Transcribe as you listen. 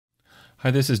Hi,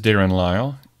 this is Darren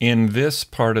Lyle. In this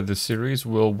part of the series,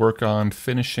 we'll work on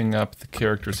finishing up the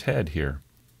character's head here.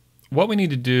 What we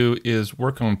need to do is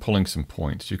work on pulling some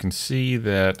points. You can see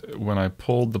that when I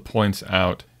pulled the points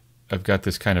out, I've got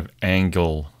this kind of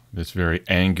angle, this very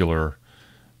angular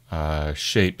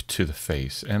shape to the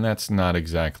face, and that's not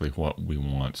exactly what we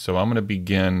want. So I'm going to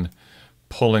begin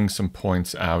pulling some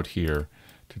points out here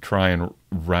to try and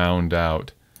round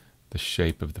out the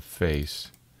shape of the face.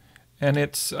 And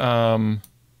it's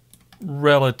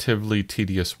relatively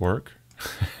tedious work,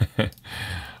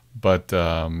 but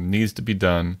needs to be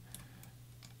done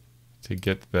to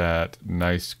get that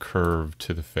nice curve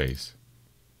to the face.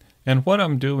 And what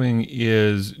I'm doing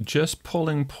is just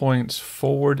pulling points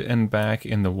forward and back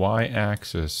in the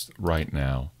y-axis right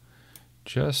now.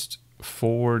 Just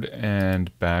forward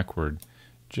and backward,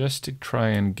 just to try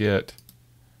and get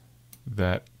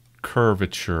that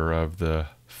curvature of the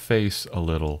face a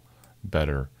little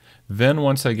better. Then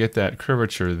once I get that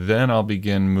curvature, then I'll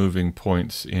begin moving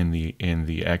points in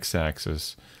the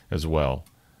x-axis as well.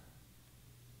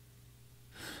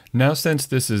 Now, since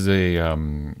this is a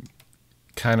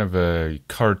kind of a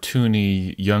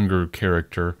cartoony younger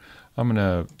character, I'm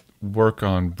going to work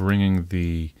on bringing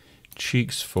the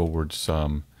cheeks forward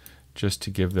some, just to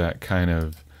give that kind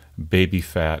of baby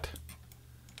fat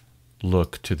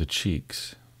look to the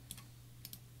cheeks.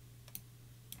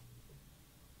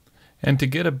 And to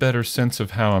get a better sense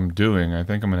of how I'm doing, I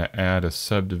think I'm going to add a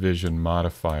subdivision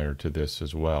modifier to this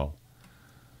as well.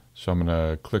 So I'm going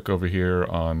to click over here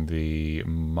on the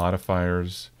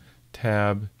modifiers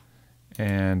tab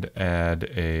and add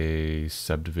a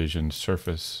subdivision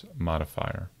surface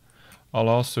modifier. I'll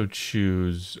also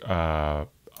choose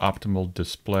optimal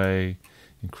display,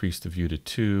 increase the view to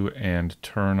 2, and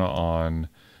turn on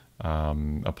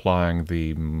applying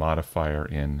the modifier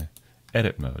in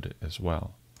edit mode as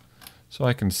well, so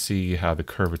I can see how the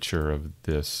curvature of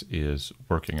this is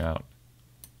working out.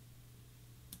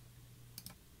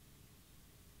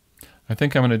 I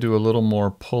think I'm going to do a little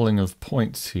more pulling of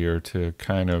points here to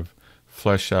kind of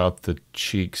flesh out the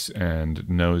cheeks and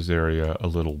nose area a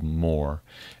little more.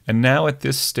 And now at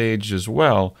this stage as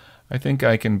well, I think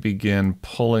I can begin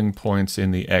pulling points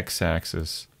in the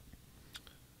x-axis.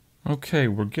 Okay,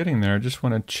 we're getting there. I just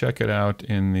want to check it out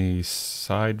in the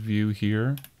side view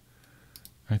here.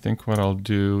 I think what I'll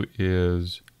do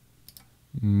is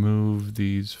move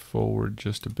these forward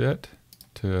just a bit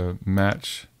to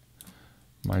match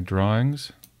my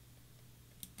drawings.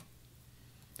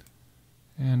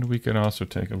 And we can also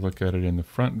take a look at it in the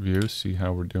front view, see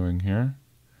how we're doing here.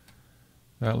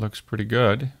 That looks pretty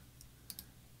good.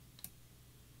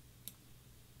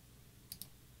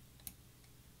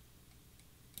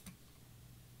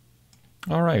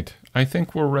 All right, I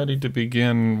think we're ready to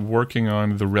begin working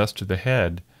on the rest of the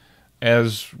head.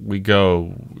 As we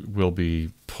go, we'll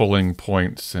be pulling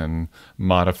points and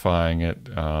modifying it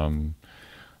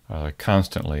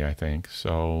constantly, I think.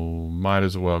 So might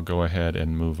as well go ahead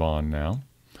and move on now.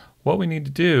 What we need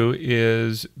to do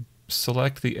is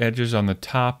select the edges on the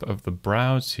top of the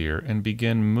brows here and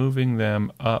begin moving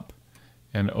them up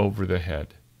and over the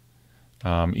head.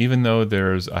 Even though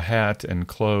there's a hat and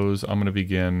clothes, I'm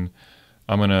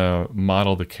going to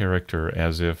model the character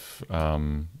as if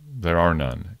there are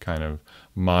none, kind of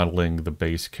modeling the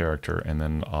base character, and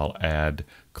then I'll add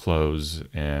clothes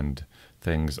and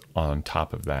things on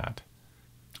top of that.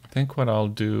 I think what I'll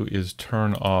do is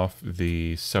turn off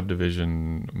the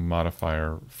subdivision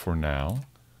modifier for now.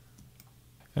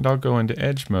 And I'll go into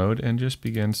edge mode and just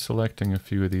begin selecting a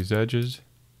few of these edges.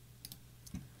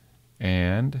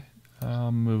 And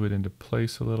I'll move it into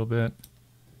place a little bit.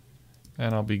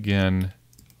 And I'll begin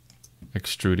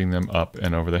extruding them up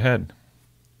and over the head.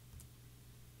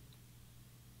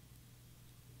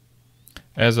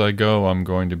 As I go, I'm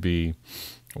going to be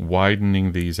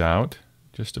widening these out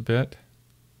just a bit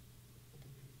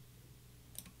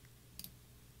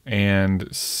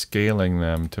and scaling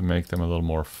them to make them a little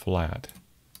more flat.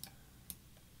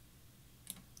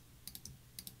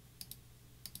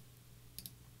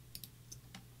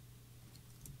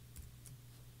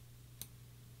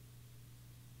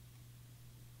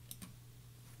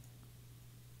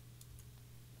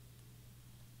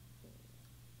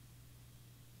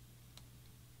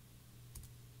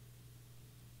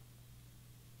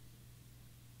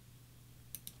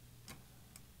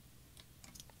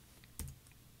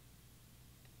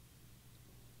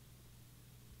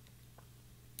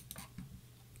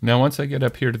 Now once I get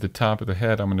up here to the top of the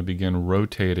head, I'm going to begin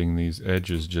rotating these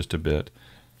edges just a bit.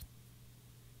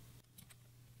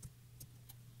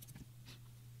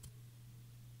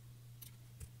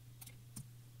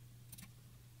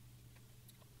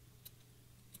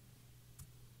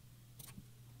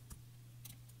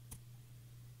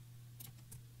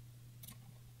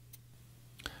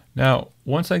 Now,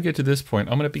 once I get to this point,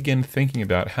 I'm going to begin thinking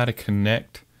about how to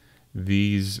connect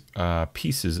these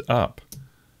pieces up.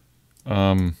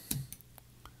 Let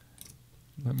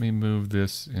me move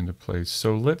this into place.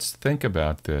 So let's think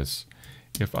about this.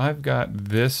 If I've got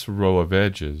this row of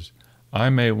edges, I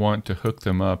may want to hook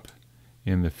them up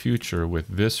in the future with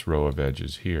this row of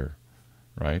edges here,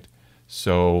 right?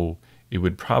 So it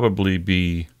would probably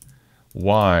be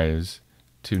wise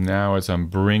to now, as I'm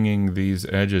bringing these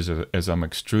edges, as I'm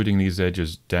extruding these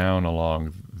edges down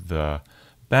along the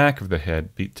back of the head,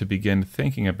 to begin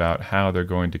thinking about how they're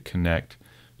going to connect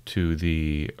to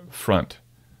the front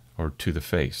or to the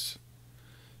face.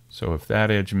 So if that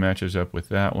edge matches up with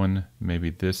that one, maybe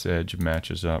this edge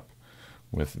matches up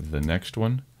with the next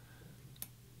one.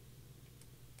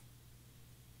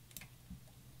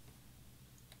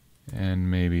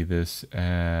 And maybe this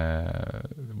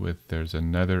there's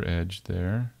another edge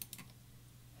there.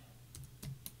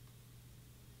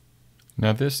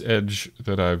 Now this edge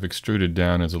that I've extruded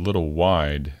down is a little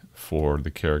wide for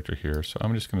the character here, so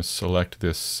I'm just going to select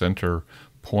this center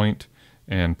point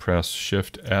and press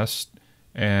Shift S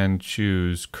and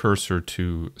choose cursor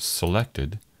to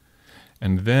selected.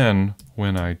 And then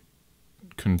when I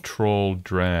Control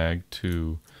drag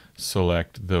to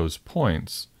select those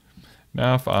points,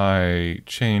 now if I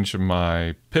change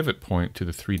my pivot point to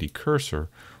the 3D cursor,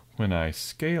 when I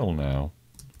scale now,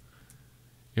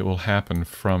 it will happen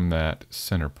from that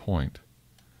center point.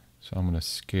 So I'm going to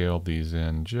scale these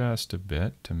in just a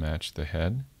bit to match the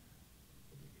head.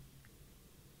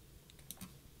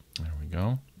 There we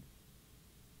go.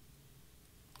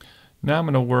 Now I'm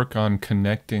going to work on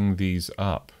connecting these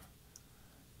up.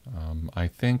 I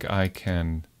think I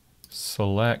can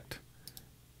select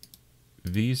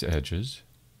these edges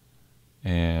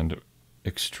and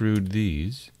extrude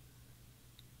these.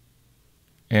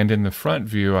 And in the front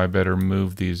view, I better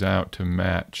move these out to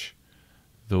match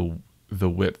the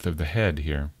width of the head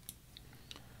here.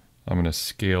 I'm going to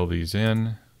scale these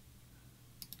in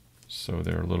so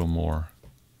they're a little more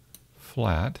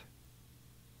flat,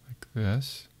 like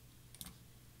this.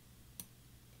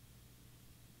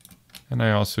 And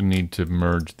I also need to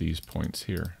merge these points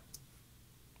here.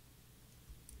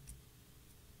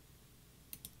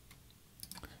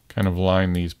 Kind of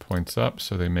line these points up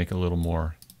so they make a little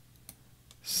more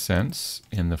sense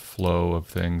in the flow of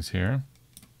things here.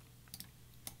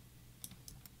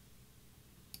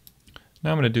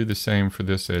 Now I'm going to do the same for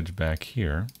this edge back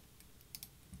here.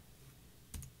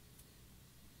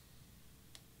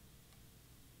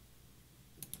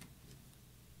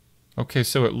 Okay,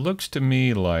 so it looks to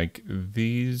me like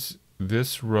this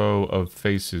row of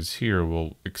faces here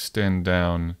will extend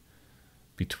down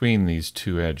between these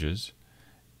two edges.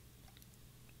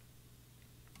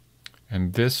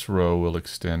 And this row will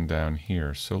extend down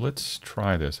here. So let's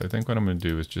try this. I think what I'm going to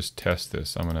do is just test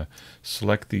this. I'm going to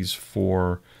select these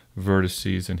 4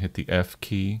 vertices and hit the F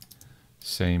key.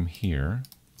 Same here.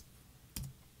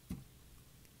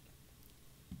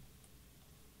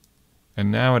 And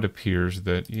now it appears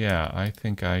that, yeah, I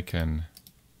think I can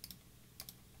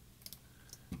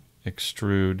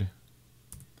extrude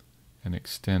and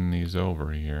extend these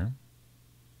over here.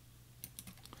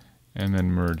 And then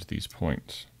merge these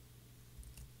points.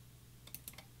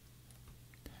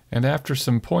 And after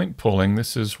some point pulling,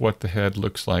 this is what the head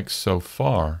looks like so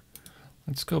far.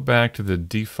 Let's go back to the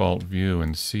default view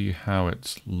and see how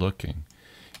it's looking.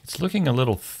 It's looking a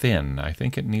little thin. I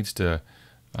think it needs to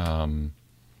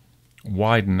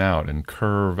widen out and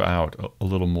curve out a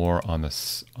little more on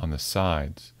the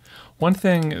sides. One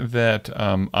thing that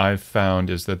I've found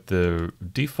is that the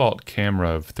default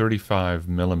camera of 35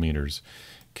 millimeters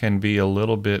can be a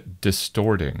little bit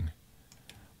distorting.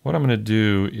 What I'm going to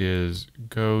do is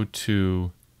go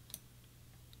to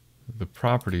the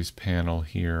properties panel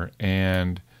here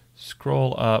and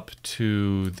scroll up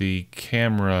to the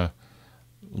camera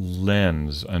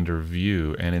lens under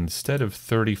view, and instead of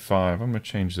 35, I'm going to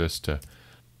change this to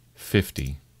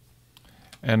 50.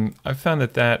 And I found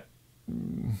that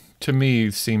to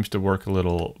me seems to work a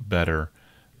little better.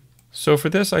 So for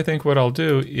this, I think what I'll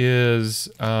do is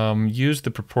use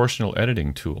the proportional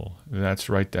editing tool. That's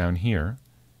right down here.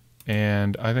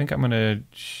 And I think I'm going to,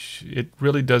 it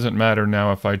really doesn't matter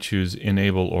now if I choose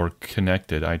enable or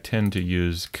connected. I tend to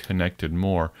use connected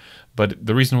more. But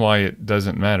the reason why it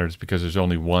doesn't matter is because there's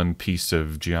only one piece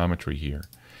of geometry here.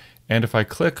 And if I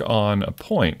click on a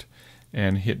point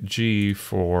and hit G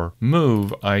for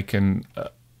move, I can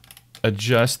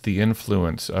adjust the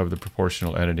influence of the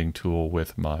proportional editing tool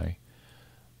with my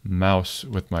mouse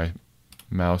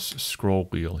scroll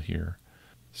wheel here.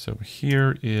 So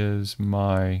here is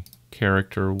my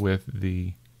character with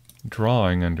the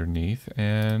drawing underneath,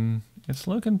 and it's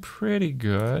looking pretty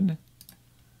good.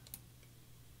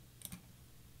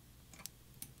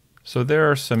 So there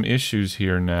are some issues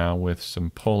here now with some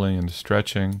pulling and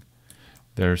stretching.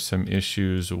 There's some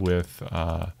issues with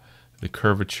the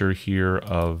curvature here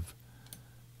of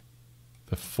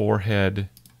the forehead.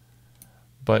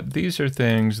 But these are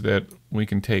things that we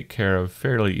can take care of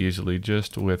fairly easily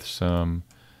just with some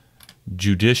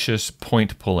judicious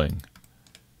point pulling.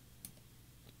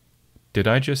 Did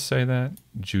I just say that?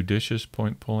 Judicious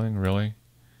point pulling, really?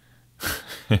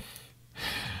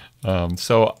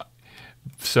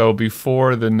 So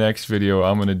before the next video,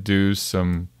 I'm going to do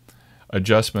some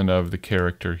adjustment of the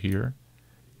character here.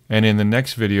 And in the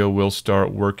next video, we'll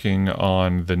start working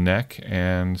on the neck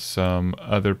and some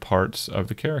other parts of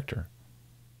the character.